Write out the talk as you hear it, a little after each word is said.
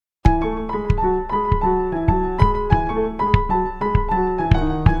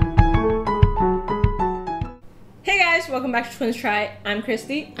welcome back to Twins Try. I'm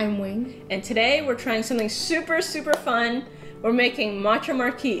Christy. I'm Wing. And today we're trying something super fun. We're making Matcha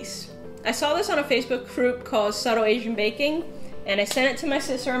Marquise. I saw this on a Facebook group called Subtle Asian Baking, and I sent it to my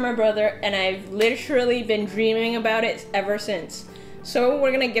sister and my brother, and I've literally been dreaming about it ever since. So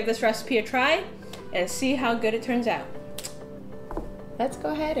we're gonna give this recipe a try and see how good it turns out. Let's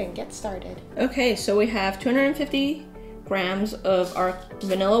go ahead and get started. Okay, so we have 250 grams of our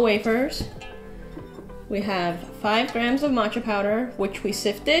vanilla wafers. We have 5 grams of matcha powder, which we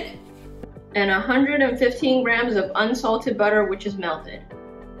sifted, and 115 grams of unsalted butter, which is melted.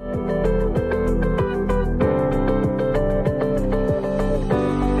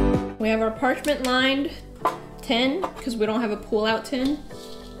 We have our parchment lined tin, because we don't have a pull out tin.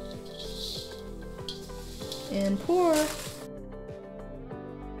 And pour.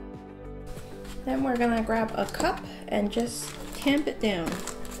 Then we're gonna grab a cup and just tamp it down.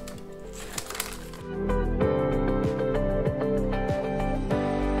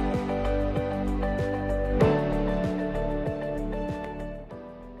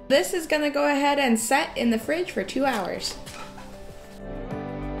 This is gonna go ahead and set in the fridge for 2 hours.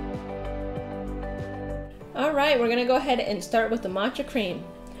 Alright, we're gonna go ahead and start with the matcha cream.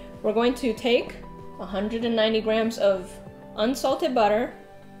 We're going to take 190 grams of unsalted butter,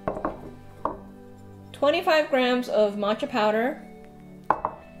 25 grams of matcha powder,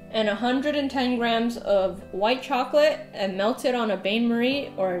 and 110 grams of white chocolate, and melt it on a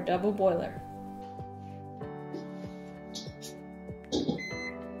bain-marie or a double boiler.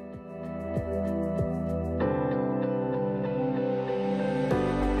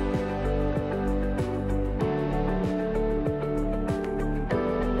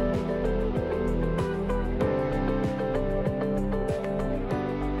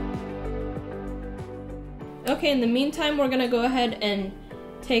 Okay, in the meantime, we're gonna go ahead and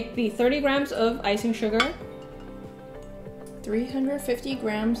take the 30 grams of icing sugar, 350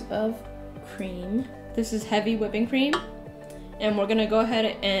 grams of cream. This is heavy whipping cream, and we're gonna go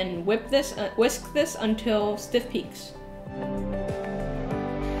ahead and whisk this until stiff peaks.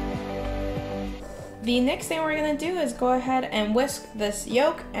 The next thing we're gonna do is go ahead and whisk this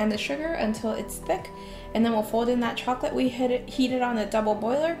yolk and the sugar until it's thick, and then we'll fold in that chocolate we heated on the double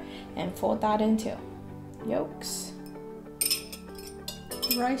boiler and fold that in too. Yolks.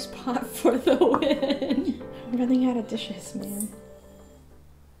 Rice pot for the win. I'm running out of dishes, man.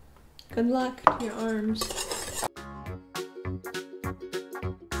 Good luck to your arms.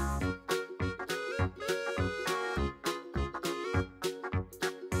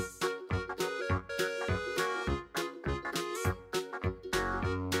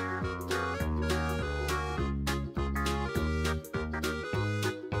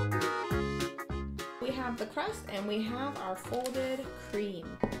 We have the crust and we have our folded cream.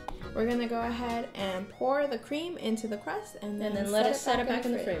 We're gonna go ahead and pour the cream into the crust and then let it set it back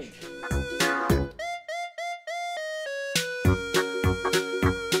in the fridge.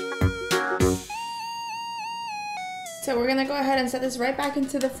 So we're gonna go ahead and set this right back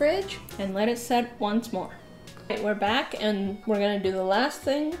into the fridge and let it set once more. Okay, we're back and we're gonna do the last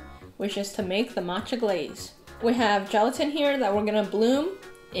thing, which is to make the matcha glaze. We have gelatin here that we're gonna bloom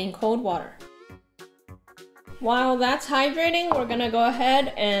in cold water. While that's hydrating, we're gonna go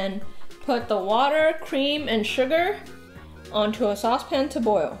ahead and put the water, cream, and sugar onto a saucepan to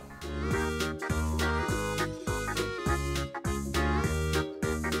boil.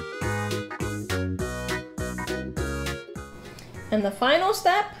 And the final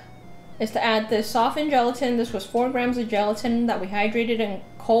step is to add this softened gelatin. This was 4 grams of gelatin that we hydrated in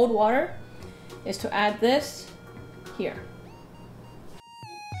cold water, is to add this here.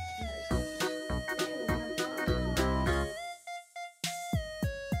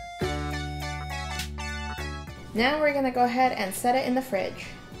 Now we're gonna go ahead and set it in the fridge.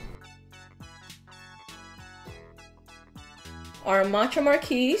 Our Matcha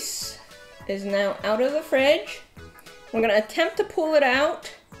Marquise is now out of the fridge. We're gonna attempt to pull it out,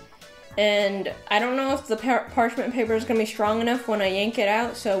 and I don't know if the parchment paper is gonna be strong enough when I yank it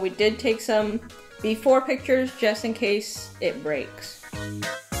out, so we did take some before pictures just in case it breaks.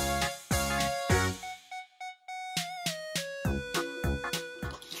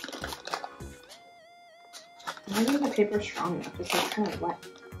 I don't think the paper's strong enough. It's like kind of wet.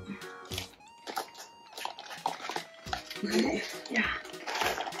 Okay. Yeah.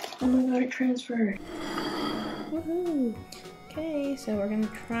 Oh my god, it transferred. Woohoo! Okay, so we're gonna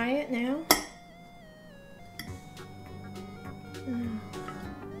try it now.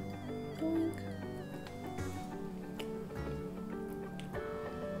 Boink.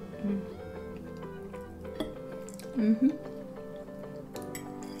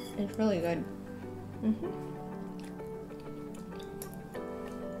 It's really good.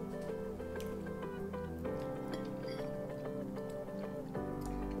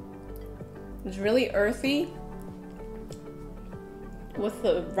 It's really earthy with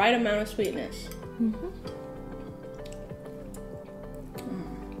the right amount of sweetness.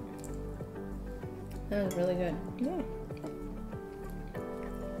 That was really good. Yeah.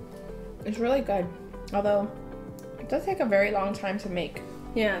 It's really good. Although, it does take a very long time to make.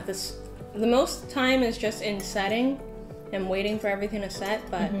 Yeah, the most time is just in setting and waiting for everything to set,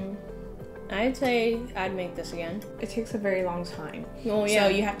 but I'd say I'd make this again. It takes a very long time. Oh yeah. So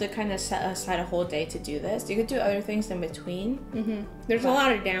you have to kind of set aside a whole day to do this. You could do other things in between. There's a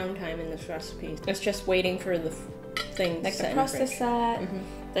lot of downtime in this recipe. It's just waiting for the thing Like set the crust to set,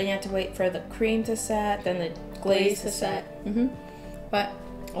 then you have to wait for the cream to set, then the glaze to set. But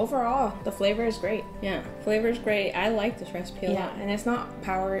overall, the flavor is great. Yeah, flavor's great. I like this recipe a lot. And it's not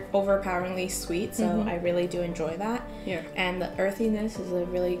overpoweringly sweet, so I really do enjoy that. Yeah. And the earthiness is a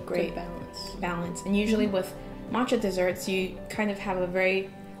really great balance. And usually with matcha desserts, you kind of have a very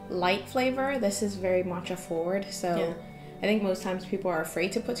light flavor. This is very matcha forward, so I think most times people are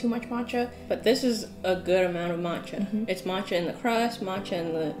afraid to put too much matcha. But this is a good amount of matcha. It's matcha in the crust, matcha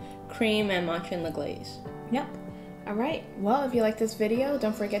in the cream, and matcha in the glaze. Yep. Alright, well, if you like this video,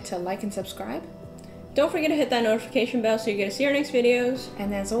 don't forget to like and subscribe. Don't forget to hit that notification bell so you get to see our next videos.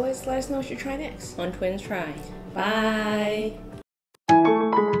 And as always, let us know what you try next. On Twins Try. Bye.